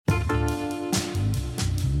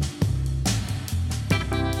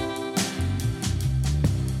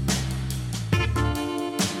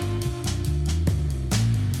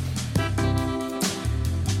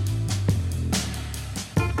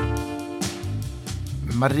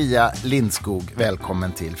Maria Lindskog,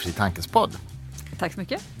 välkommen till Fri Tankes podd. Tack så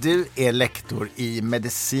mycket. Du är lektor i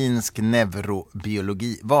medicinsk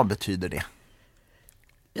neurobiologi. Vad betyder det?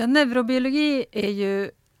 Ja, neurobiologi är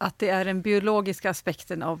ju att det är den biologiska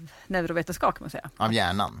aspekten av neurovetenskap, kan man säga. Av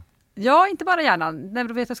hjärnan? Ja, inte bara hjärnan.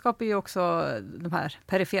 Neurovetenskap är ju också de här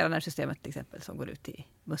perifera nervsystemet till exempel, som går ut i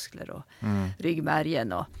muskler och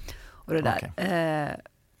ryggmärgen och det där.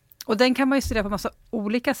 Okay. Och den kan man ju studera på massa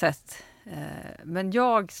olika sätt. Men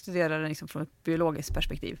jag studerar den liksom från ett biologiskt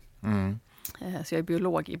perspektiv. Så jag är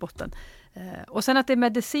biolog i botten. Och sen att det är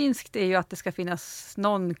medicinskt är ju att det ska finnas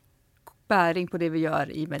någon bäring på det vi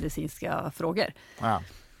gör i medicinska frågor. Ja.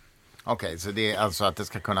 Okej, så det är alltså att det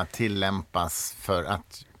ska kunna tillämpas för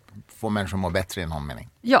att få människor att må bättre i någon mening?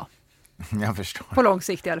 Ja. Jag förstår. På lång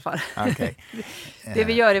sikt i alla fall. Okay. Det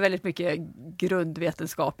vi gör är väldigt mycket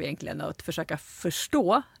grundvetenskap egentligen. Och att försöka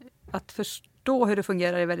förstå. Att förstå hur det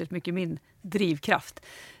fungerar är väldigt mycket min drivkraft.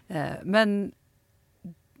 Men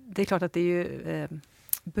det är klart att det är ju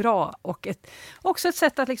bra. Och också ett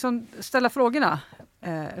sätt att liksom ställa frågorna.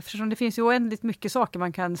 Eftersom det finns ju oändligt mycket saker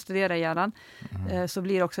man kan studera i hjärnan. Så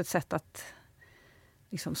blir det också ett sätt att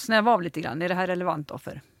liksom snäva av lite grann. Är det här relevant då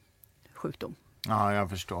för sjukdom? Ja, jag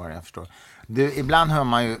förstår. Du, ibland hör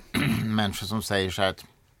man ju människor som säger så här att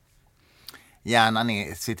hjärnan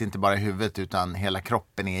sitter inte bara i huvudet utan hela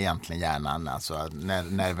kroppen är egentligen hjärnan. Alltså när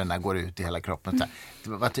nerverna går ut i hela kroppen.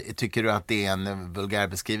 Tycker du att det är en vulgär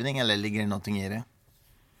beskrivning eller ligger det någonting i det?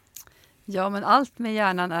 Ja, men allt med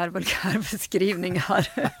hjärnan är vulgärbeskrivningar.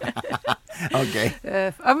 Okej.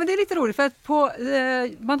 Ja, men det är lite roligt för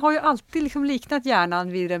att man har ju alltid liksom liknat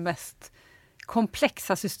hjärnan vid det mest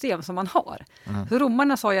komplexa system som man har. Så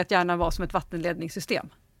romarna sa ju att hjärnan var som ett vattenledningssystem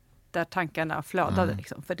där tankarna flödade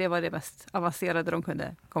liksom, för det var det mest avancerade de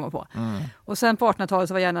kunde komma på. Och sen på 1800-talet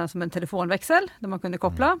så var hjärnan som en telefonväxel där man kunde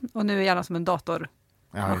koppla och nu är hjärnan som en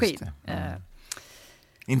datormaskin. Ja,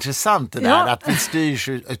 intressant det där, att vi styrs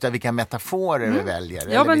utav vilka metaforer vi väljer.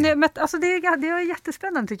 Ja, men det är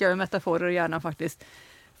jättespännande tycker jag med metaforer och hjärnan faktiskt.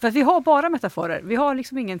 För att vi har bara metaforer. Vi har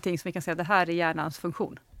liksom ingenting som vi kan säga det här är hjärnans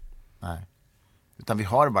funktion. Nej. Utan vi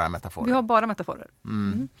har bara metaforer. Vi har bara metaforer.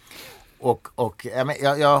 Och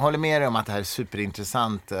jag håller med dig om att det här är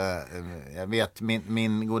superintressant. Jag vet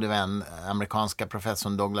min gode vän, amerikanska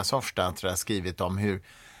professorn Douglas Hofstadter har skrivit om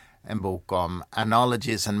en bok om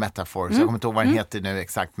analogies and metaphors. Jag kommer inte ihåg vad den heter nu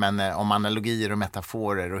exakt, men om analogier och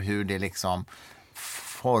metaforer och hur det liksom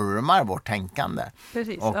formar vårt tänkande.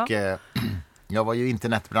 Precis, och jag var ju i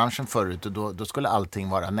internetbranschen förut och då skulle allting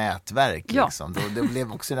vara nätverk. Ja. Liksom. Det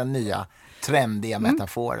blev också den nya trendiga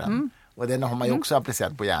metaforen. Och den har man ju också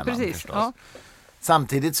applicerat på hjärnan. Precis, förstås. ja.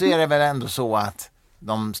 Samtidigt så är det väl ändå så att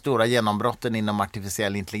de stora genombrotten inom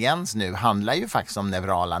artificiell intelligens nu handlar ju faktiskt om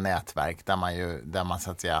neurala nätverk där man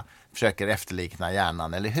så att säga försöker efterlikna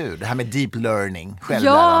hjärnan, eller hur? Det här med deep learning,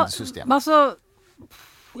 självlärande system. Ja, alltså,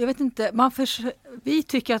 jag vet inte, vi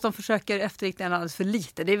tycker att de försöker efterlikna hjärnan alldeles för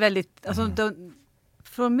lite. Det är väldigt,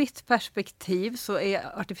 från mitt perspektiv så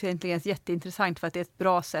är artificiell intelligens jätteintressant för att det är ett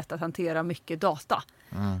bra sätt att hantera mycket data.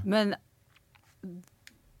 Men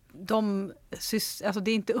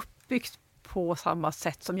det är inte uppbyggt på samma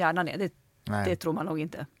sätt som hjärnan är. Det tror man nog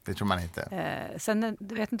inte. Det tror man inte. Sen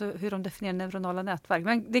jag vet inte hur de definierar neuronala nätverk.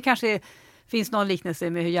 Men det kanske finns någon liknelse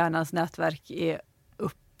med hur hjärnans nätverk är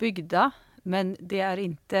uppbyggda. Men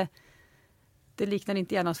det liknar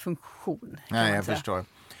inte hjärnans funktion. Nej, jag förstår.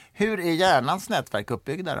 Hur är hjärnans nätverk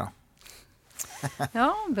uppbyggda då?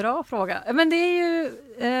 Ja, bra fråga. Men det är ju...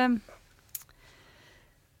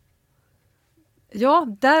 Ja,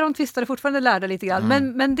 där de tvistade fortfarande lärde lite grann.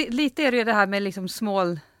 Men lite är det här med liksom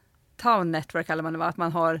small town network kallar man det, att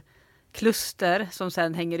man har kluster som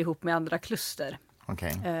sen hänger ihop med andra kluster.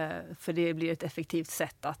 Okay. För det blir ett effektivt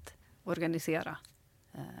sätt att organisera.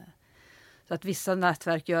 Så att vissa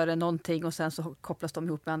nätverk gör någonting och sen så kopplas de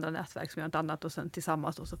ihop med andra nätverk som gör något annat och sen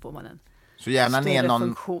tillsammans och så får man en så hjärnan större är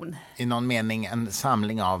funktion. I någon mening en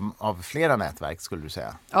samling av flera nätverk skulle du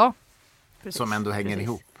säga? Ja, precis. Som ändå hänger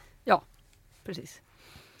ihop? Ja, precis.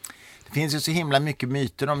 Det finns ju så himla mycket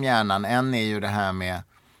myter om hjärnan. En är ju det här med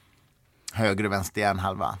höger och vänster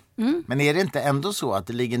hjärnhalva. Men är det inte ändå så att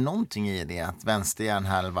det ligger någonting i det att vänster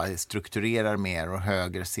hjärnhalva strukturerar mer och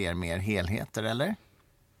höger ser mer helheter, eller?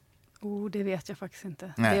 Det vet jag faktiskt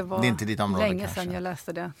inte. Nej, det var det är inte ditt område länge kanske. sedan jag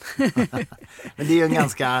läste det. Men det är ju en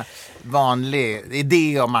ganska vanlig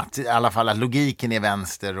idé om att i alla fall att logiken är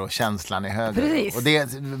vänster och känslan är höger. Precis. Och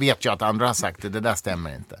det vet jag att andra har sagt, det där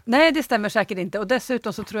stämmer inte. Nej, det stämmer säkert inte. Och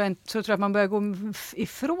dessutom så tror jag att man börjar gå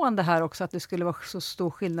ifrån det här också, att det skulle vara så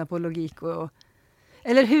stor skillnad på logik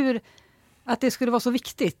eller hur att det skulle vara så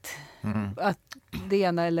viktigt att det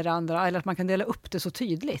ena eller det andra, eller att man kan dela upp det så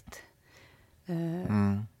tydligt.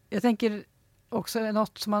 Jag tänker också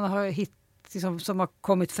något som man har liksom, som har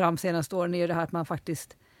kommit fram senaste åren är det här att man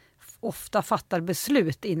faktiskt ofta fattar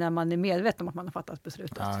beslut innan man är medveten om att man har fattat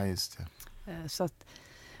beslutet. Ja, just det. Så att,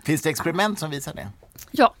 finns det experiment som visar det?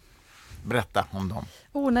 ja. Berätta om dem.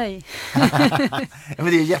 Nej. Ja, men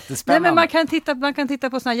det är jättespännande. Nej, men man kan titta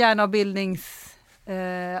på såna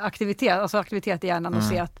hjärnavbildningsaktivitet, alltså aktivitet i hjärnan och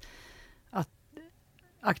se att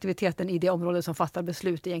aktiviteten i det område som fattar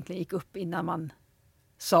beslut egentligen gick upp innan man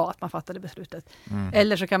sa att man fattade beslutet.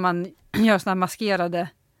 Eller så kan man göra såna maskerade,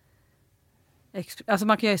 alltså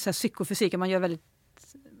man kan göra så här psykofysik,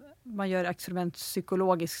 man gör experiment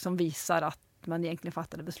psykologiskt som visar att man egentligen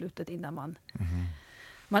fattade beslutet innan man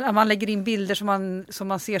lägger in bilder som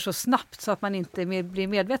man ser så snabbt så att man inte blir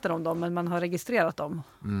medveten om dem, men man har registrerat dem.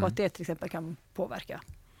 Och att det till exempel kan påverka.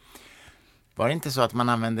 Var det inte så att man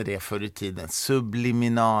använde det förr i tiden?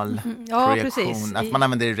 Subliminal Ja, projektion. precis. Att man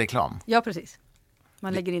använder det i reklam. Ja, precis.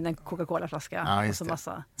 Man lägger in en Coca-Cola-flaska. Ja, och så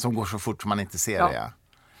massa. Som går så fort som man inte ser det. Ja.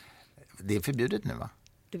 Det är förbjudet nu, va?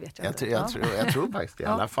 Det vet jag inte. Jag tror faktiskt det. I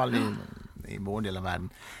alla fall i vår del av världen.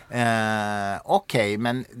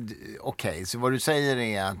 Okej, så vad du säger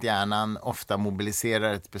är att hjärnan ofta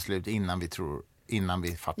mobiliserar ett beslut innan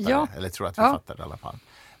vi fattar det. Eller tror att vi fattar det i alla fall.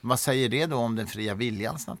 Vad säger det då om den fria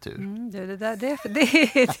viljans natur? Det är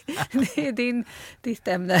ditt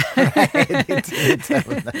ämne. Nej, det är ditt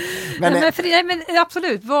ämne. Men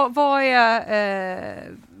absolut, vad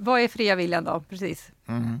är fria viljan då? Precis.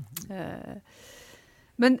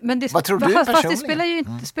 Men det, vad tror du fast det spelar ju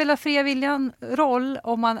inte spelar fria viljan roll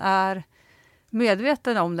om man är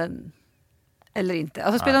medveten om den eller inte.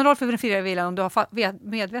 Alltså spelar en roll för den fria viljan om du har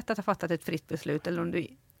medvetet har fattat ett fritt beslut eller om du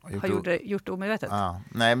har gjort det omedvetet. Ja.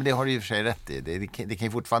 Nej, men det har du ju för sig rätt i. Det kan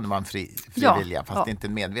ju fortfarande vara en fri vilja, fast det är inte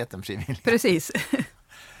en medveten fri vilja. Precis.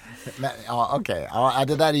 Men, okej. Ja,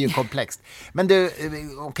 det där är ju komplext. Men du,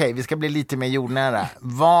 vi ska bli lite mer jordnära.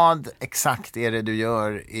 Vad exakt är det du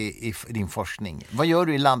gör i din forskning? Vad gör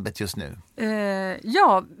du i labbet just nu?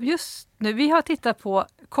 Just nu, vi har tittat på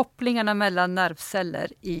kopplingarna mellan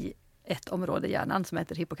nervceller i ett område i hjärnan som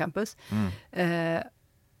heter hippocampus.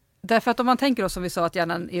 Därför att om man tänker oss som vi sa att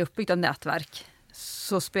hjärnan är uppbyggd av nätverk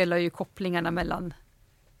så spelar ju kopplingarna mellan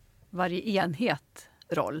varje enhet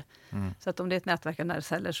roll. Så att om det är ett nätverk av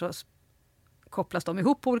nervceller så kopplas de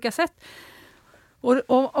ihop på olika sätt.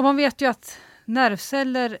 Och man vet ju att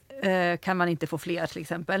nervceller kan man inte få fler till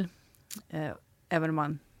exempel. Även om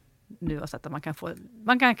man nu har sett att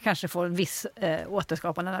man kan kanske få en viss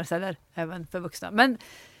återskapande nervceller även för vuxna. Men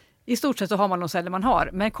i stort sett så har man de celler man har.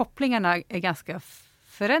 Men kopplingarna är ganska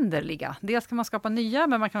föränderliga. Dels kan man skapa nya,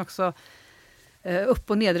 men man kan också upp-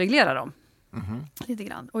 och nedreglera dem. Lite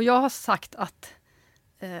grann. Och jag har sagt att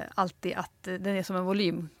alltid att den är som en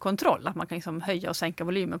volymkontroll. Att man kan liksom höja och sänka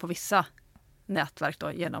volymen på vissa nätverk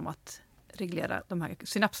då, genom att reglera de här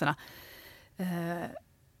synapserna.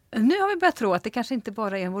 Nu har vi börjat tro att det kanske inte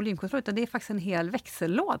bara är en volymkontroll utan det är faktiskt en hel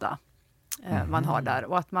växellåda man har där.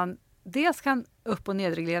 Och att man dels kan upp- och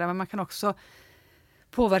nedreglera, men man kan också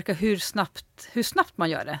påverka hur snabbt man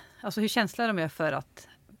gör det. Alltså hur känsliga de är för att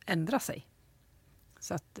ändra sig.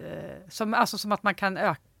 Så att, som att man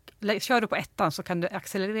kan kör du på ettan så kan du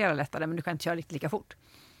accelerera lättare, men du kan inte köra riktigt lika fort.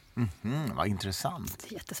 Vad intressant.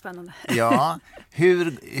 Det är jättespännande. Ja,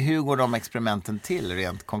 hur går de experimenten till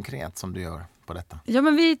rent konkret som du gör på detta? Ja,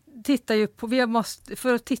 men vi tittar ju på,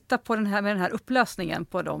 för att titta på den här upplösningen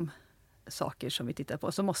på de saker som vi tittar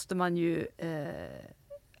på så måste man ju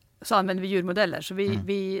så använder vi djurmodeller. Så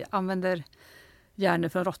vi använder hjärnor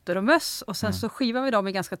från råttor och möss och sen så skivar vi dem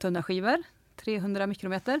i ganska tunna skivor, 300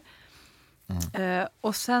 mikrometer.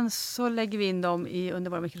 Och sen så lägger vi in dem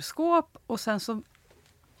under våra mikroskop och sen så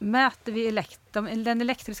mäter vi den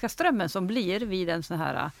elektriska strömmen som blir vid en sån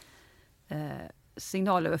här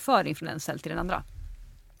signalöverföring från en cell till den andra.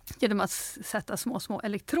 Genom att sätta små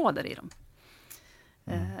elektroder i dem.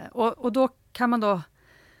 Och då kan man då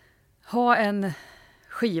ha en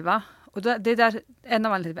skiva. Och det är där en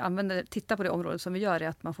av anledningarna vi tittar på det området som vi gör är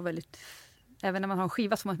att man får även när man har en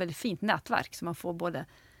skiva så har man ett väldigt fint nätverk. Så man får både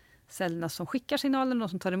cellerna som skickar signalen och de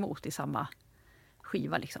som tar emot i samma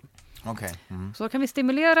skiva. Liksom. Okay. Så då kan vi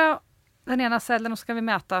stimulera den ena cellen och så kan vi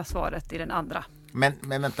mäta svaret i den andra.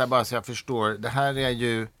 Men vänta bara så jag förstår. Det här är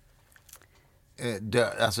ju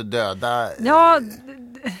döda... Ja,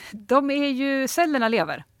 de är ju... Cellerna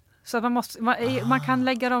lever. Så att man kan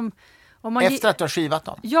lägga dem... Efter att du har skivat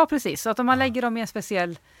dem? Ja, precis. Så att om man lägger dem i en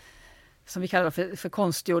speciell, som vi kallar för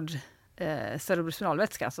konstgjord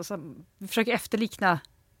cerebrospinalvätska. Så vi försöker efterlikna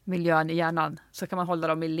miljön i hjärnan så kan man hålla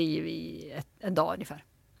dem i liv i en dag ungefär.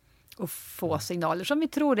 Och få signaler som vi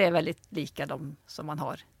tror är väldigt lika de som man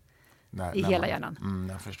har i hela hjärnan.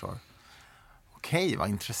 Jag förstår. Okej, vad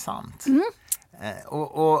intressant.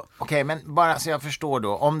 Okej, men bara så jag förstår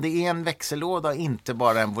då. Om det är en växellåda och inte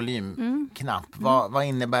bara en volymknapp, vad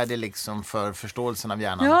innebär det liksom för förståelsen av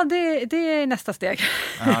hjärnan? Ja, det är nästa steg.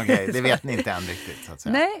 Okej, det vet ni inte än riktigt så att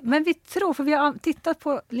säga. Nej, men vi tror, för vi har tittat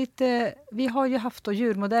på lite, vi har ju haft då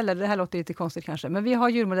djurmodeller, det här låter lite konstigt kanske, men vi har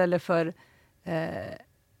djurmodeller för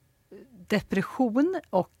depression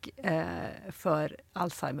och för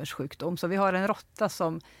Alzheimers sjukdom. Så vi har en råtta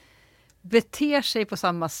som beter sig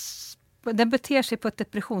den beter sig på ett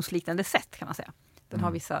depressionsliknande sätt kan man säga. Den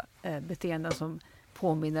har vissa beteenden som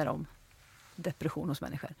påminner om depression hos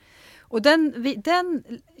människor. Och de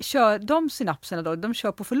synapserna då, de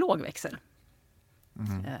kör på för låg växel.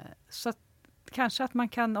 Så att, kanske att man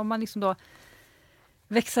kan, om man liksom då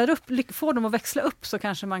växlar upp, får dem att växla upp så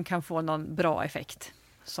kanske man kan få någon bra effekt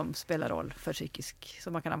som spelar roll för psykisk,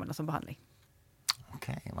 som man kan använda som behandling.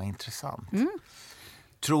 Okej, vad intressant.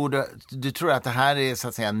 Du tror att det här är så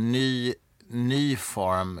att säga en ny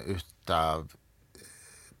form utav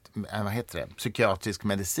vad heter det? Psykiatrisk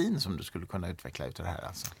medicin som du skulle kunna utveckla utav det här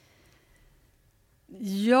alltså?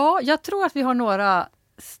 Ja, jag tror att vi har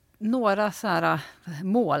några så här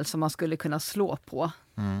mål som man skulle kunna slå på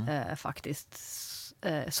faktiskt.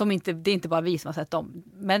 Det är inte bara vi som har sett dem.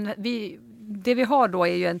 Men det vi har då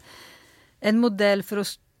är ju en modell för att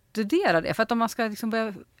studera det. För att om man ska liksom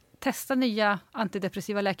börja testa nya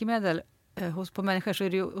antidepressiva läkemedel på människor så är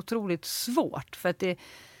det ju otroligt svårt. För att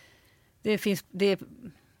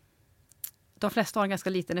de flesta har en ganska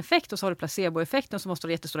liten effekt och så har du placeboeffekten och så måste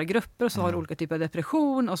du ha jättestora grupper och så har du olika typer av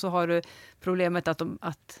depression och så har du problemet att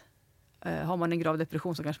har man en grav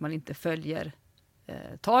depression så kanske man inte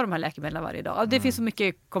tar de här läkemedlen varje dag. Det finns så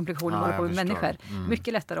mycket komplikationer att hålla på med människor.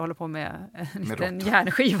 Mycket lättare att hålla på med en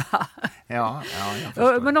järnskiva. Ja, jag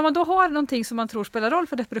förstår. Men om man då har någonting som man tror spelar roll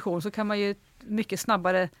för depression så kan man ju mycket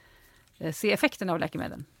snabbare se effekterna av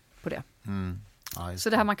läkemedlen på det. Så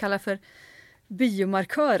det här man kallar för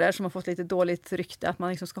biomarkörer som har fått lite dåligt rykte, att man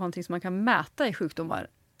liksom ska ha någonting som man kan mäta i sjukdomar.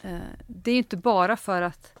 Det är inte bara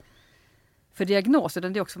för diagnos,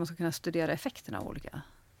 utan det är också för att man ska kunna studera effekterna av olika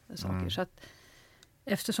saker. Så att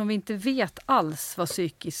eftersom vi inte vet alls vad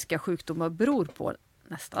psykiska sjukdomar beror på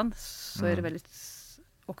nästan, så är det väldigt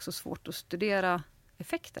också svårt att studera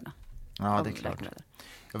effekterna. Ja, det är klart.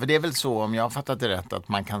 Ja, för det är väl så, om jag har fattat det rätt, att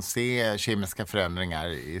man kan se kemiska förändringar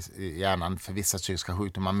i hjärnan för vissa psykiska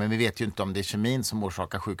sjukdomar, men vi vet ju inte om det är kemin som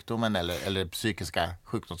orsakar sjukdomen eller psykiska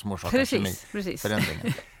sjukdomar som orsakar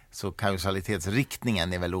kemiförändringen. Så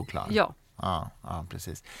kausalitetsriktningen är väl oklar. Ja. Ja,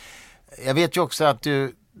 precis. Jag vet ju också att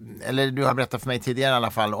du har berättat för mig tidigare i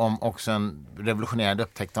alla fall om också en revolutionerande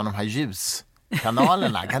upptäckt av de här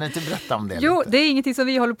ljuskanalerna. Kan du inte berätta om det? Jo, lite? Det är ingenting som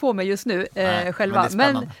vi håller på med just nu själva.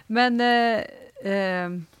 Men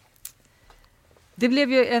det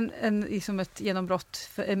blev ju liksom ett genombrott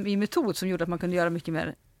i metod som gjorde att man kunde göra mycket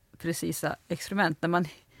mer precisa experiment. När man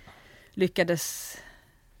lyckades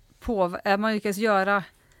göra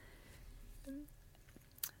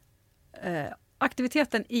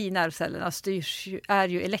aktiviteten i nervcellerna är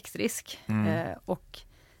ju elektrisk. Och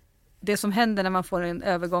det som händer när man får en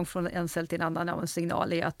övergång från en cell till en annan av en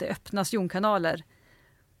signal är att det öppnas jonkanaler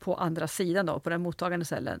på andra sidan då, på den mottagande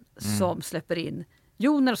cellen som släpper in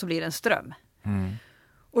joner och så blir det en ström.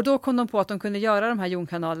 Och då kom de på att de kunde göra de här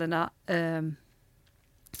jonkanalerna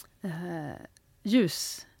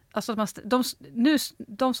ljus. Alltså att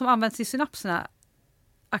de som används i synapserna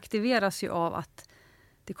aktiveras ju av att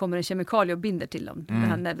det kommer en kemikalie och binder till dem, den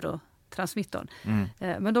här neurotransmittorn.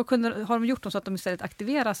 Men då har de gjort dem så att de istället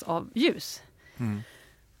aktiveras av ljus.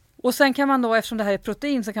 Och sen kan man då, eftersom det här är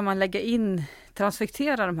protein, så kan man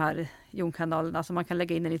transfektera de här jonkanalerna, så man kan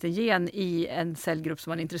lägga in en liten gen i en cellgrupp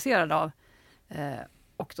som man är intresserad av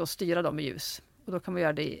och då styra dem med ljus. Och då kan man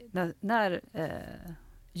göra det när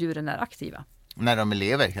djuren är aktiva. När de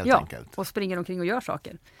lever helt enkelt. Ja, och springer omkring och gör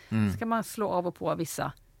saker. Så kan man slå av och på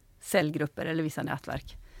vissa cellgrupper eller vissa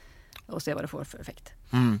nätverk och se vad det får för effekt.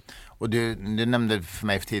 Och du nämnde för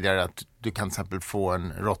mig tidigare att du kan till exempel få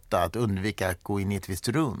en råtta att undvika att gå in i ett visst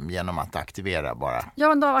rum genom att aktivera bara.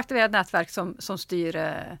 Ja, de aktiverar ett nätverk som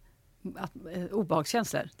styr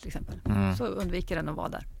obehagskänslor till exempel. Så undviker den att vara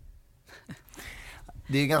där.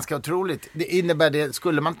 Det är ganska otroligt. Det innebär det,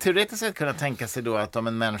 skulle man teoretiskt sett kunna tänka sig då att om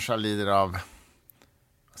en människa lider av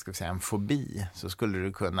en fobi, så skulle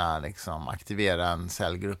du kunna liksom aktivera en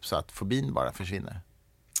cellgrupp så att fobin bara försvinner?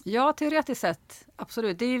 Ja, teoretiskt sett,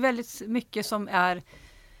 absolut. Det är ju väldigt mycket som är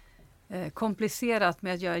komplicerat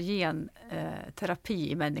med att göra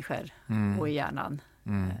genterapi i människor och i hjärnan.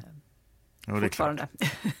 Fortfarande.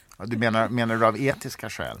 Du menar du av etiska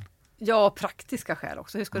skäl? Ja, praktiska skäl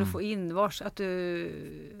också. Hur ska du få in att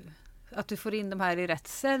du får in de här i rätt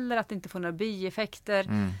celler, att det inte får några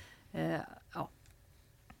bieffekter.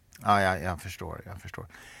 Ja, jag förstår.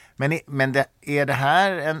 Men är det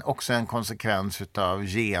här också en konsekvens av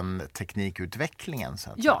genteknikutvecklingen? Så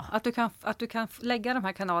att ja, att du kan lägga de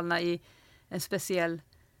här kanalerna i en speciell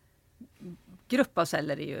grupp av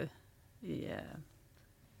celler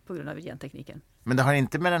på grund av gentekniken. Men det har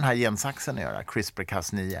inte med den här gensaxen att göra,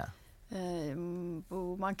 CRISPR-Cas9?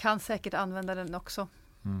 Man kan säkert använda den också.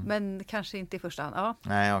 Men kanske inte i första hand. Ja.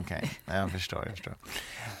 Nej, okej. Jag förstår.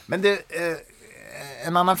 Men du,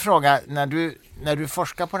 en annan fråga. När du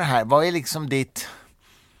forskar på det här, vad är liksom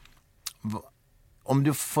om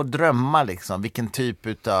du får drömma liksom, vilken typ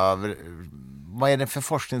utav, vad är det för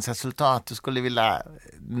forskningsresultat du skulle vilja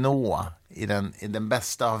nå i den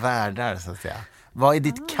bästa av världar, så att säga? Vad är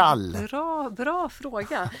ditt kall? Bra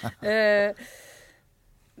fråga.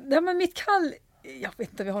 Men mitt kall, jag vet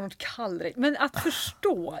inte om vi har något kall, men att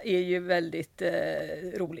förstå är ju väldigt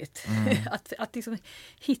roligt. Att liksom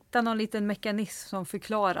hitta någon liten mekanism som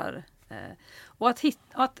förklarar. Och att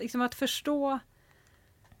förstå,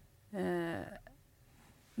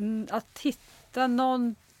 att hitta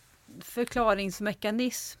någon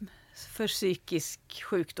förklaringsmekanism för psykisk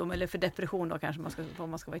sjukdom eller för depression då, kanske om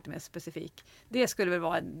man ska vara lite mer specifik. Det skulle väl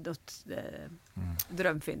vara ett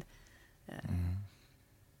drömfynd.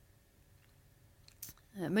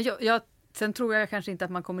 Men sen tror jag kanske inte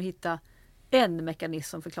att man kommer hitta en mekanism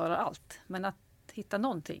som förklarar allt. Men att hitta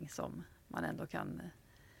någonting som man ändå kan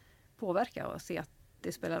påverka och se att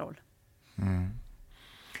det spelar roll.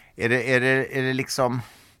 Är det liksom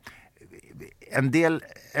en del,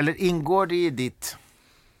 eller ingår det i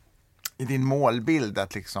din målbild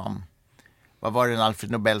att liksom, vad var det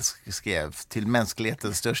Alfred Nobel skrev, till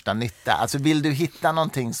mänsklighetens största nytta? Alltså vill du hitta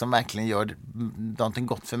någonting som verkligen gör någonting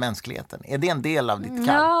gott för mänskligheten? Är det en del av ditt kall?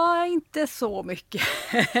 Ja, inte så mycket.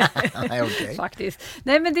 Nej, okay. Faktiskt.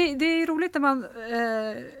 Nej, men det är roligt när man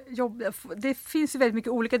jobbar. Det finns ju väldigt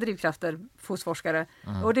mycket olika drivkrafter hos forskare.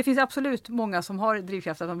 Och det finns absolut många som har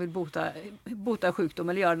drivkrafter att de vill bota sjukdom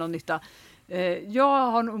eller göra någon nytta.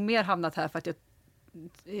 Jag har nog mer hamnat här för att jag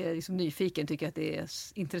är liksom nyfiken, tycker att det är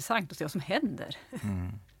intressant att se vad som händer.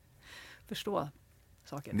 Förstå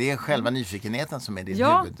saker. Det är själva nyfikenheten som är din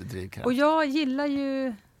huvuddrivkraft. Och jag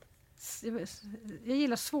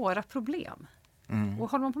gillar svåra problem.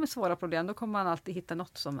 Och håller man på med svåra problem, då kommer man alltid hitta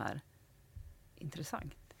något som är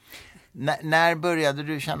intressant. När började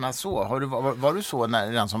du känna så? Var du så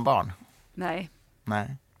redan som barn? Nej.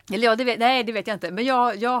 Eller ja, det vet jag inte. Men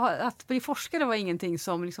att bli forskare var ingenting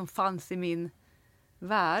som liksom fanns i min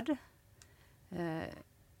värld.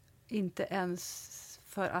 Inte ens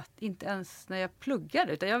när jag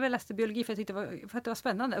pluggade, utan jag läste biologi för att det var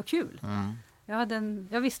spännande och kul.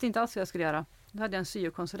 Jag visste inte alls vad jag skulle göra. Då hade jag en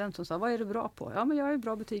syokonsulent som sa, vad är du bra på? Ja, men jag har ju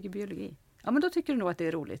bra betyg i biologi. Ja, men då tycker du nog att det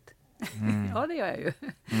är roligt. Ja, det gör jag ju.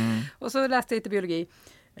 Och så läste jag lite biologi.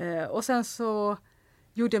 Och sen så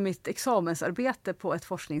gjorde jag mitt examensarbete på ett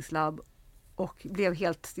forskningslabb och blev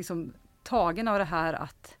helt liksom tagen av det här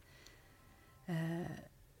att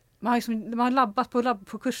man har labbat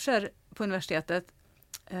på kurser på universitetet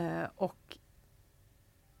och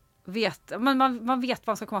man vet vad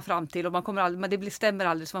man ska komma fram till och det stämmer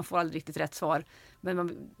aldrig, så man får aldrig riktigt rätt svar.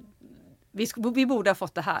 Men vi borde ha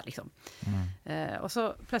fått det här liksom. Och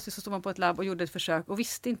så plötsligt så stod man på ett labb och gjorde ett försök och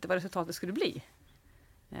visste inte vad resultatet skulle bli.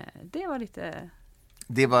 Det var lite...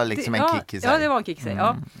 Det var liksom en kick i sig. Ja, det var en kick i sig,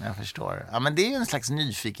 ja. Jag förstår. Ja, men det är ju en slags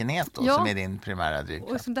nyfikenhet då, som är din primära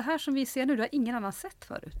drivkraft. Och som det här som vi ser nu, det har ingen annan sett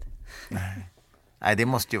förut. Nej, det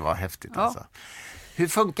måste ju vara häftigt alltså. Hur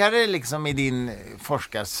funkar det liksom i din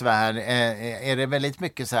forskarsfär? Är det väldigt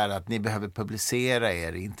mycket så här att ni behöver publicera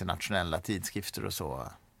er i internationella tidskrifter och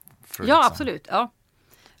så? Ja, absolut. Ja.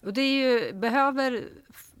 Och det är ju,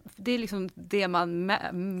 det är liksom det man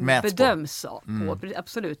bedöms på.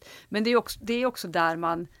 Absolut. Men det är också där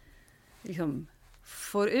man liksom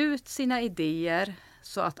får ut sina idéer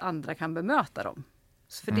så att andra kan bemöta dem.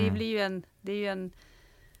 För det blir ju en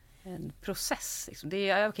process. Liksom. Det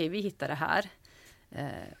är okej, vi hittar det här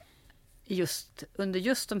under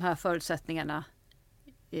just de här förutsättningarna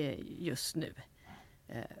just nu.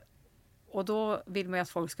 Och då vill man ju att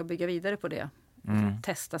folk ska bygga vidare på det.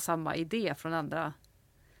 Testa samma idé från andra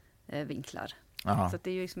vinklar. Aha. Så att det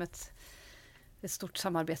är ju liksom ett stort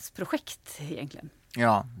samarbetsprojekt egentligen.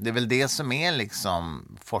 Ja, det är väl det som är liksom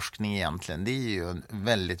forskning egentligen. Det är ju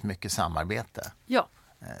väldigt mycket samarbete. Ja.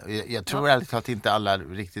 Jag tror ärligt att inte alla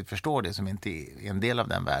riktigt förstår det som inte är en del av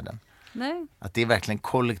den världen. Nej. Att det är verkligen en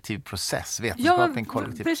kollektiv process. Vetenskap är en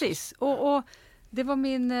kollektiv precis. Och det var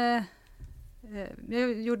min...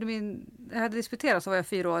 Jag hade disputerat, så var jag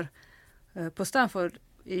 4 år på Stanford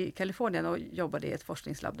i Kalifornien och jobbade i ett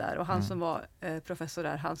forskningslabb där. Och han som var professor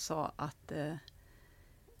där, han sa att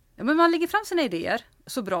men man lägger fram sina idéer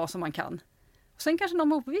så bra som man kan. Och sen kanske någon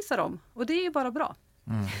motbevisar dem. Och det är ju bara bra.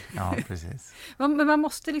 Ja, precis. Men man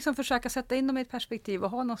måste liksom försöka sätta in dem i ett perspektiv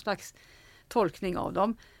och ha någon slags tolkning av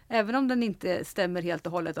dem. Även om den inte stämmer helt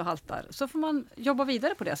och hållet och haltar. Så får man jobba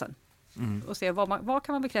vidare på det sen. Och se vad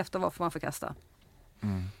kan man bekräfta och vad får man förkasta.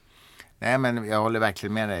 Nej, men jag håller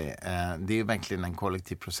verkligen med dig. Det är ju verkligen en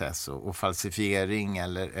kollektiv process och falsifiering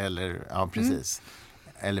eller ja, precis.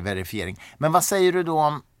 Eller verifiering. Men vad säger du då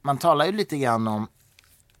om, man talar ju lite grann om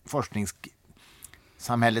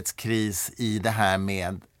forskningssamhällets kris i det här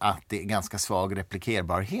med att det är ganska svag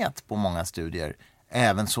replikerbarhet på många studier.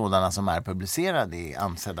 Även sådana som är publicerade i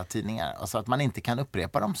ansedda tidningar. Alltså att man inte kan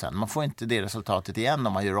upprepa dem sen. Man får inte det resultatet igen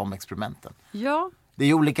om man gör om experimenten. Ja. Det är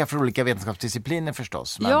ju olika för olika vetenskapsdiscipliner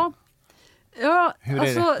förstås. Men Ja, hur är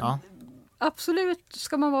alltså, det? Ja. Absolut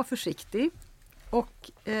ska man vara försiktig.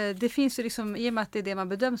 Och det finns ju liksom, i och med att det är det man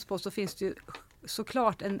bedöms på, så finns det ju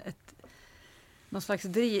såklart någon slags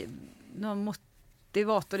någon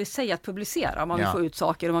motivator i sig att publicera om man vill få ut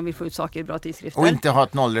saker, och man vill få ut saker i bra tidskrifter. Och inte ha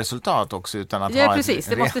ett nollresultat också, utan att ha precis.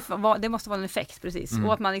 Det måste vara en effekt, precis.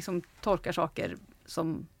 Och att man liksom tolkar saker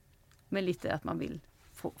som med lite att man vill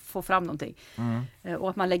få fram någonting. Och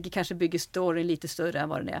att man bygger storyn lite större än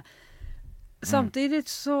vad den är. Samtidigt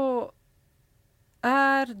så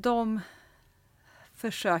är de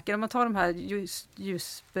försöken, om man tar de här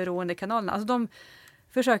ljusberoende kanalerna, alltså de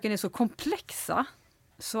försöken är så komplexa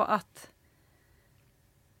så att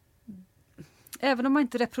även om man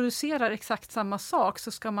inte reproducerar exakt samma sak,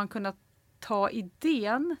 så ska man kunna ta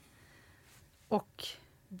idén och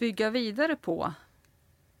bygga vidare på.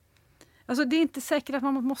 Alltså det är inte säkert att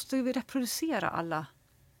man måste reproducera alla.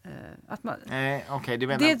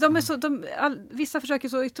 Vissa försök är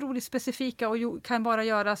så otroligt specifika och kan bara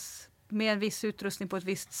göras med en viss utrustning på ett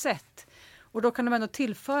visst sätt. Och då kan de ändå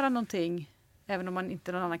tillföra någonting även om man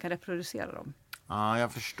inte någon annan kan reproducera dem. Ja,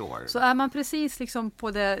 jag förstår. Så är man precis liksom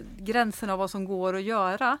på gränsen av vad som går att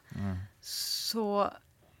göra, så...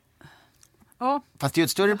 Ja. Fast det är ju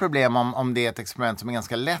ett större problem om det är ett experiment som är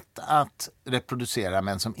ganska lätt att reproducera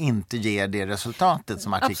men som inte ger det resultatet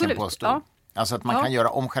som artikeln påstår. Ja. Alltså att man kan göra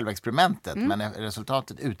om själva experimentet men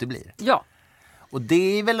resultatet uteblir. Ja. Och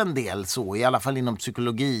det är väl en del så, i alla fall inom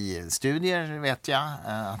psykologistudier vet jag,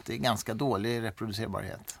 att det är ganska dålig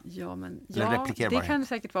reproducerbarhet. Ja, replikerbarhet. Det kan det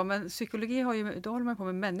säkert vara, men psykologi då håller man på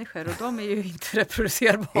med människor och de är ju inte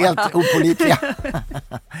reproducerbara. Helt opålitliga.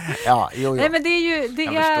 Jo. Nej, men det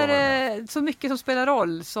är så mycket som spelar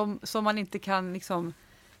roll som man inte kan liksom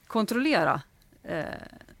kontrollera.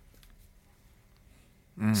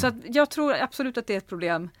 Så att jag tror absolut att det är ett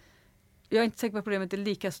problem. Jag är inte säker på att problemet är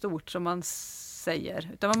lika stort som man säger.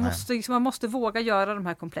 Utan man måste våga göra de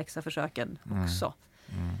här komplexa försöken också.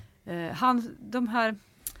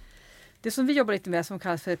 Det som vi jobbar lite med som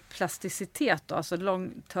kallas för plasticitet, då, alltså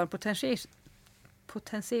long term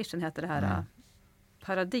potentiation heter det här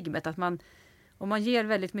paradigmet. Att om man ger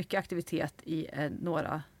väldigt mycket aktivitet i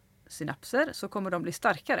några synapser, så kommer de bli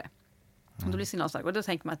starkare. Och då blir signalen stark. Och då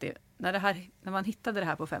tänker man att när man hittade det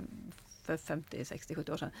här för 50, 60,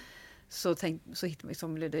 70 år sedan, så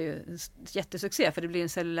blev det ju en jättesuccé, för det blir en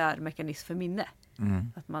cellulär mekanism för minne.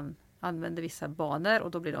 Att man använder vissa banor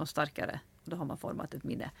och då blir de starkare. Och då har man format ett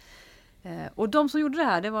minne. Och de som gjorde det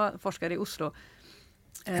här, det var forskare i Oslo.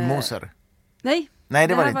 Moser? Nej,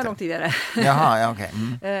 det var långt tidigare. Jaha, okej.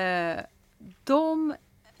 De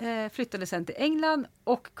flyttade sen till England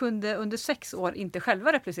och kunde under 6 år inte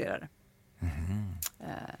själva replicera det.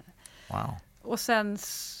 Wow.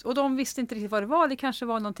 Och de visste inte riktigt vad det var. Det kanske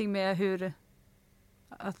var någonting med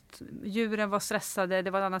att djuren var stressade,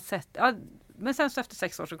 det var ett annat sätt. Ja, men sen så efter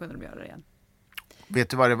 6 år så kunde de göra det igen. Vet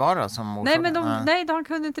du vad det var då som orsakade? Nej, han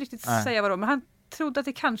kunde inte riktigt säga vad det var. Men han trodde att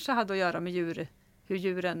det kanske hade att göra med hur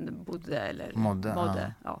djuren bodde eller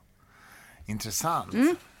mådde. Ja. Intressant.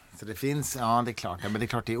 Så det finns, det är klart. Ja, men det är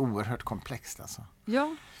klart det är oerhört komplext alltså.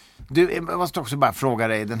 Ja. Du, jag måste också bara fråga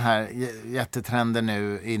dig, den här jättetrenden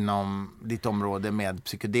nu inom ditt område med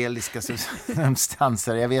psykedeliska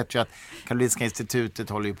substanser. Jag vet ju att Karolinska institutet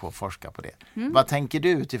håller ju på att forska på det. Vad tänker du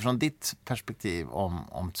utifrån ditt perspektiv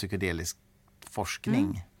om psykedelisk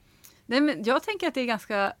forskning? Nej, men jag tänker att det är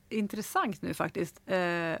ganska intressant nu faktiskt.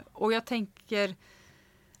 Och jag tänker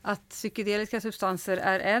att psykedeliska substanser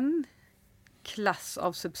är klass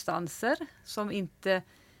av substanser som inte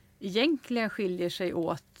egentligen skiljer sig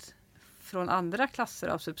åt från andra klasser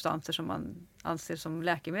av substanser som man anser som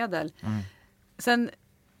läkemedel. Sen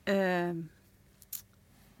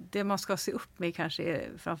det man ska se upp med kanske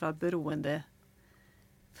är framförallt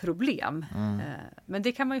beroendeproblem. Men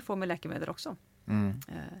det kan man ju få med läkemedel också.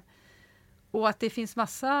 Och att det finns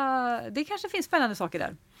det kanske finns spännande saker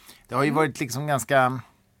där. Det har ju varit liksom ganska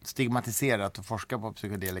stigmatiserat att forska på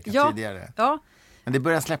psykedelika tidigare. Ja. Men det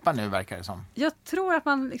börjar släppa nu, verkar det som. Jag tror att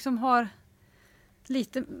man liksom har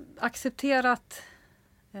lite accepterat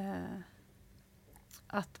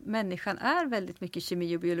att människan är väldigt mycket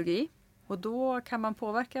kemi och biologi. Och då kan man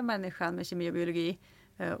påverka människan med kemi och biologi.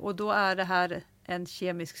 Och då är det här en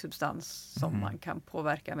kemisk substans som man kan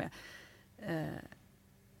påverka med.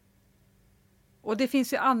 Och det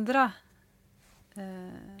finns ju andra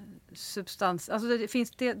substanser. Alltså det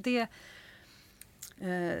finns det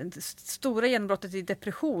stora genombrottet i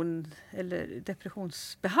depression eller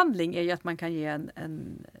depressionsbehandling är ju att man kan ge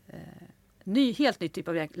en helt ny typ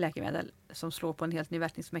av läkemedel som slår på en helt ny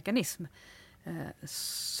verkningsmekanism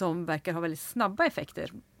som verkar ha väldigt snabba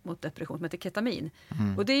effekter mot depression, som heter ketamin.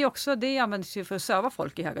 Och det används ju för att söva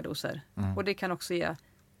folk i höga doser. Och det kan också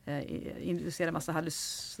inducera massa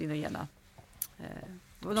hallucinogena.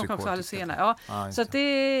 De kan också hallucinera. Ja. Så att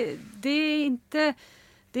det är inte...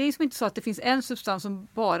 Det är liksom inte så att det finns en substans som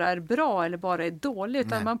bara är bra eller bara är dålig,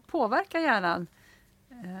 utan man påverkar hjärnan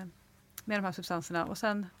med de här substanserna. Och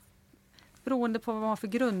sen beroende på vad man har för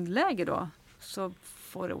grundläge då, så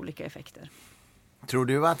får det olika effekter. Tror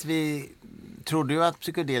du att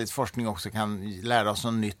psykedelisk forskning också kan lära oss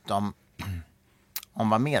något nytt om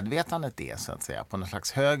vad medvetandet är, så att säga, på någon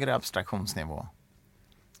slags högre abstraktionsnivå?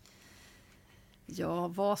 Ja,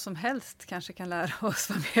 vad som helst kanske kan lära oss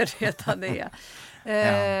vad medvetande är.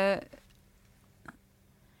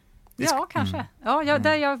 Ja, kanske.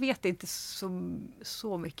 Där jag vet inte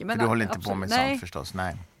så mycket. Men för du håller inte på med sånt, nej. Förstås,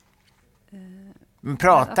 nej. Men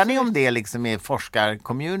pratar ni om det liksom i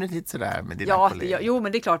forskarcommunityt sådär med dina kollegor? Jo,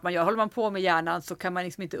 men det är klart man gör. Håller man på med hjärnan så kan man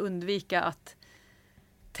liksom inte undvika att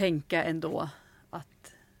tänka ändå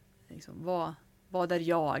att liksom, vad är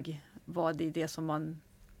jag? Vad är det som man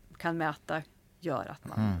kan mäta gör att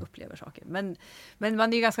man upplever saker. Men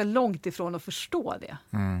man är ju ganska långt ifrån att förstå det.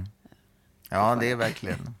 Ja, det är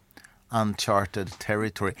verkligen uncharted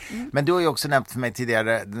territory. Men du har ju också nämnt för mig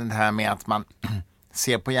tidigare det här med att man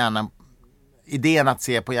ser på hjärnan, idén att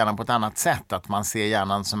se på hjärnan på ett annat sätt, att man ser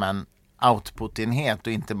hjärnan som en output-enhet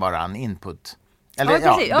och inte bara en input.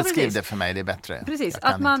 Eller beskriv det för mig, det är bättre. Precis,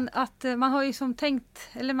 att man har ju som tänkt,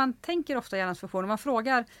 eller man tänker ofta hjärnans funktion. Om man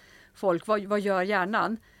frågar folk, vad gör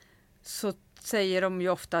hjärnan? Så säger de ju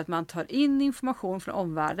ofta att man tar in information från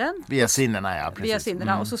omvärlden. Via sinnena, precis. Via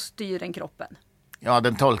sinnena och så styr den kroppen. Ja,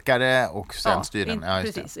 den tolkar det och sen styr den.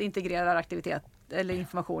 Precis, integrerar aktivitet eller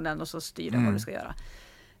informationen och så styr den vad du ska göra.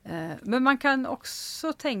 Men man kan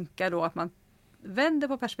också tänka då att man vänder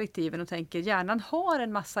på perspektiven och tänker hjärnan har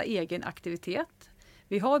en massa egen aktivitet.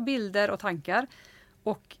 Vi har bilder och tankar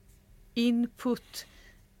och input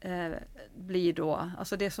blir då,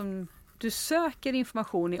 alltså det som du söker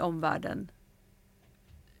information i omvärlden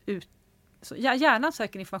så hjärnan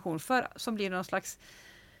söker information som blir någon slags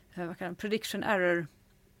prediction error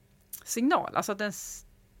signal, alltså den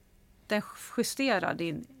justerar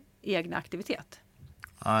din egna aktivitet.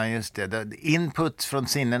 Ja, just det. Input från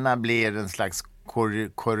sinnena blir en slags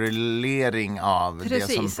korrelering av det som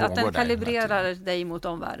pågår. Precis, att den kalibrerar dig mot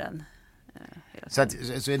omvärlden.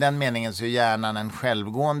 Så i den meningen så är hjärnan en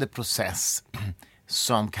självgående process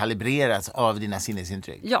som kalibreras av dina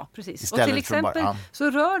sinnesintryck. Ja, precis. Istället och till exempel så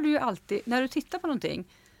rör du ju alltid, när du tittar på någonting,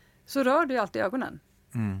 så rör du ju alltid ögonen.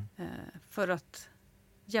 För att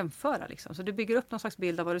jämföra liksom. Så du bygger upp någon slags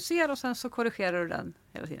bild av vad du ser och sen så korrigerar du den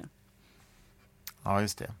hela tiden. Ja,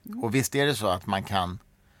 just det. Och visst är det så att man kan,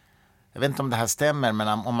 jag vet inte om det här stämmer, men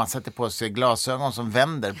om man sätter på sig glasögon som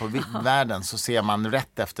vänder på världen så ser man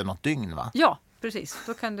rätt efter något dygn, va? Ja, precis.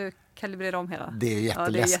 Då kan du kalibrera om hela. Det är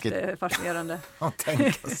jätteläskigt. Ja, det är jättefascinerande.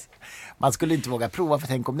 Man skulle inte våga prova, för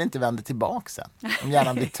tänk om det inte vänder tillbaka sen. Om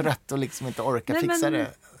hjärnan blir trött och liksom inte orkar fixa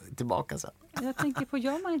det tillbaka sen. Jag tänker på,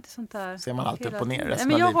 gör man inte sånt där? Ser man alltid upp och ner?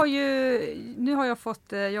 Men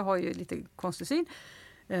jag har ju lite konstig syn.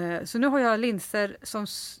 Så nu har jag linser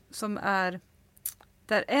som är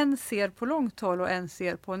där en ser på långt håll och en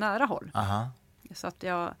ser på nära håll. Aha. Så att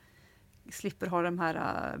jag slipper ha de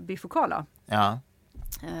här bifokala. Ja.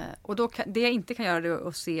 Och då det jag inte kan göra det är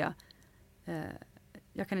att se,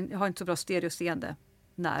 jag har inte så bra stereoseende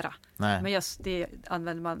nära. Nej. Men det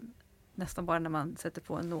använder man nästan bara när man sätter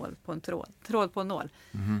på en nål på en tråd på en nål.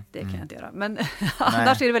 Det kan jag inte göra. Men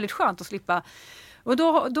annars är det väldigt skönt att slippa. Och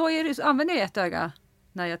då använder jag ett öga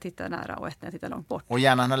när jag tittar nära och ett när jag tittar långt bort. Och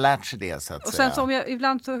hjärnan har lärt sig det, så att och säga. sen så om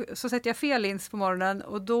ibland så sätter jag fel lins på morgonen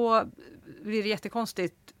och då blir det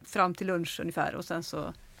jättekonstigt fram till lunch ungefär och sen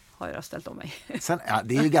så har jag ställt om mig. Sen,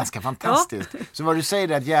 det är ju ganska fantastiskt. Ja. Så vad du säger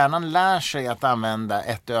är att hjärnan lär sig att använda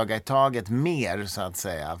ett öga i taget mer, så att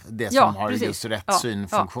säga. Det som har precis. Just rätt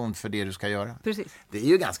synfunktion för det du ska göra. Precis. Det är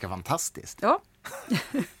ju ganska fantastiskt. Ja.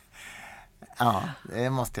 Ja, det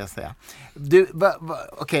måste jag säga. Du,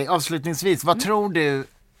 okej, avslutningsvis, vad tror du,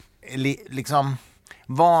 liksom,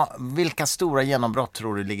 vilka stora genombrott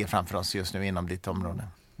tror du ligger framför oss just nu inom ditt område?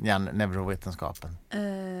 Neurovetenskapen.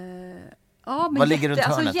 Ja, men vad ligger runt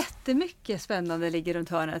hörnet? Alltså jättemycket spännande ligger runt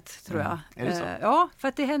hörnet, tror jag. Är det så? Ja, för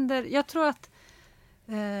att det händer, jag tror att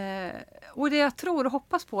och det jag tror och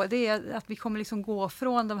hoppas på, det är att vi kommer liksom gå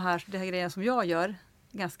från det här grejerna som jag gör,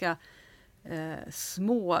 ganska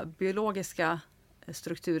små biologiska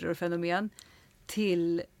strukturer och fenomen,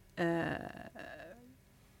 till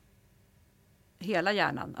hela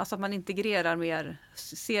hjärnan. Alltså att man integrerar mer,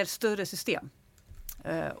 ser större system.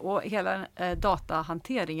 Och hela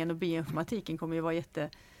datahanteringen och bioinformatiken kommer ju vara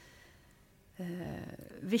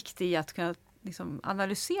jätteviktig i att kunna liksom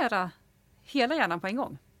analysera hela hjärnan på en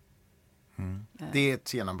gång. Det är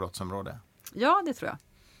ett genombrottsområde. Ja, det tror jag.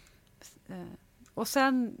 Och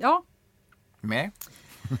sen, ja. Mer?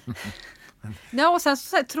 Ja, och sen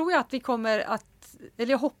så tror jag att vi kommer att,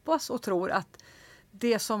 eller jag hoppas och tror att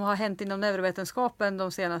det som har hänt inom neurovetenskapen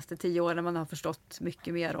de senaste 10 åren, när man har förstått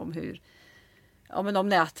mycket mer om hur, om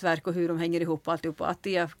nätverk och hur de hänger ihop och alltihop, att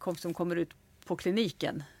det som kommer ut på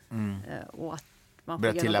kliniken och att man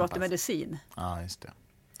får genombrott i medicin. Ja, just det.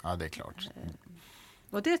 Ja, det är klart.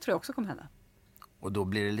 Och det tror jag också kommer hända. Och då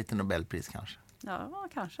blir det lite Nobelpris kanske? Ja,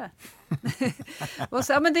 kanske. Och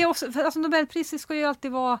så, men det är också, alltså Nobelpriset ska ju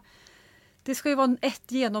alltid vara, det ska ju vara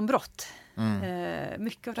ett genombrott.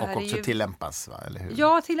 Mycket av det här och också är ju, tillämpas, va? Eller hur?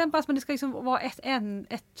 Ja, tillämpas, men det ska liksom vara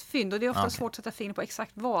ett fynd. Och det är ofta svårt att sätta fingret på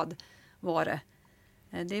exakt vad var det.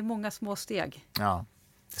 Det är många små steg. Ja.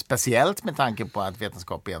 Speciellt med tanke på att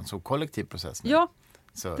vetenskap är en så kollektiv process nu. Ja,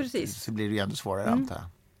 så, precis. Så blir det ju ändå svårare, antar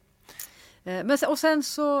jag. Men och sen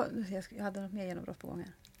så, jag hade något mer genombrott på gång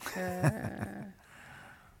här.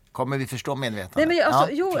 Kommer vi förstå medvetandet? Nej, men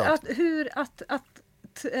alltså,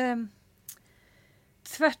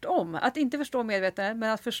 tvärtom, att inte förstå medvetandet,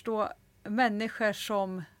 men att förstå människor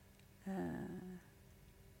som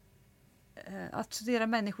att studera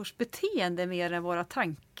människors beteende mer än våra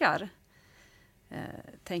tankar,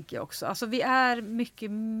 tänker jag också. Alltså vi är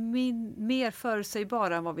mycket mer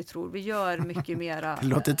förutsägbara än vad vi tror. Vi gör mycket mera. Det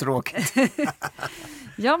låter tråkigt.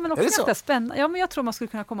 Ja, men också ganska så? spännande. Ja, men jag tror man skulle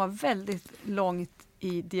kunna komma väldigt långt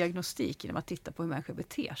i diagnostik genom att titta på hur människor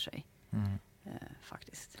beter sig.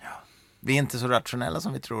 Faktiskt. Ja. Vi är inte så rationella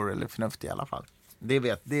som vi tror, eller förnuftiga i alla fall. Det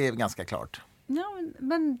är ganska klart. Ja,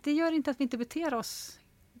 men det gör inte att vi inte beter oss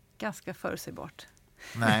ganska förutsägbart.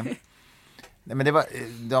 Nej. Nej, men det var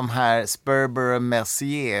de här Sperber och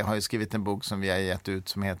Mercier har ju skrivit en bok som vi har gett ut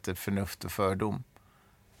som heter Förnuft och fördom.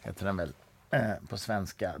 Heter den väl på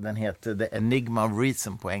svenska. Den heter The Enigma of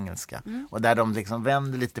Reason på engelska. Och där de liksom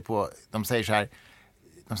vänder lite på, de säger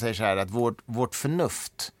så här att vårt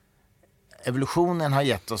förnuft, evolutionen har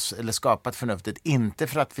gett oss eller skapat förnuftet inte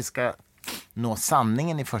för att vi ska nå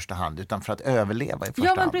sanningen i första hand, utan för att överleva i första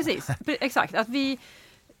hand. Ja, men precis. Exakt. Att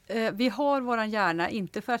vi har våran hjärna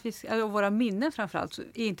inte för att vi, och våra minnen framförallt,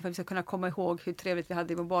 inte för att vi ska kunna komma ihåg hur trevligt vi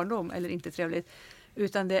hade i vår barndom eller inte trevligt,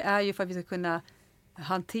 utan det är ju för att vi ska kunna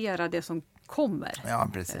hantera det som kommer. Ja,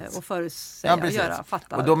 precis. Och förutsäga,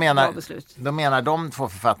 fatta bra beslut. Då menar de två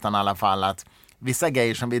författarna i alla fall att vissa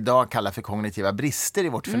grejer som vi idag kallar för kognitiva brister i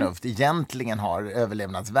vårt förnuft egentligen har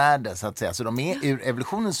överlevnadsvärde, så att säga. Så de är ur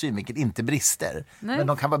evolutionens synvinkel inte brister. Nej. Men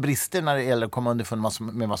de kan vara brister när det gäller att komma underfund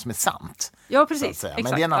med vad som är sant. Ja, precis. Men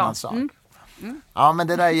det är en annan sak. Ja, men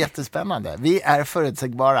det där är jättespännande. Vi är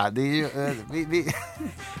förutsägbara. Det är ju,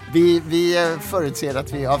 vi förutser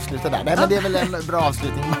att vi avslutar där. Nej, men det är väl en bra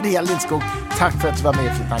avslutning. Maria Lindskog, tack för att du var med i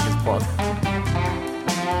Fri Tankes podd.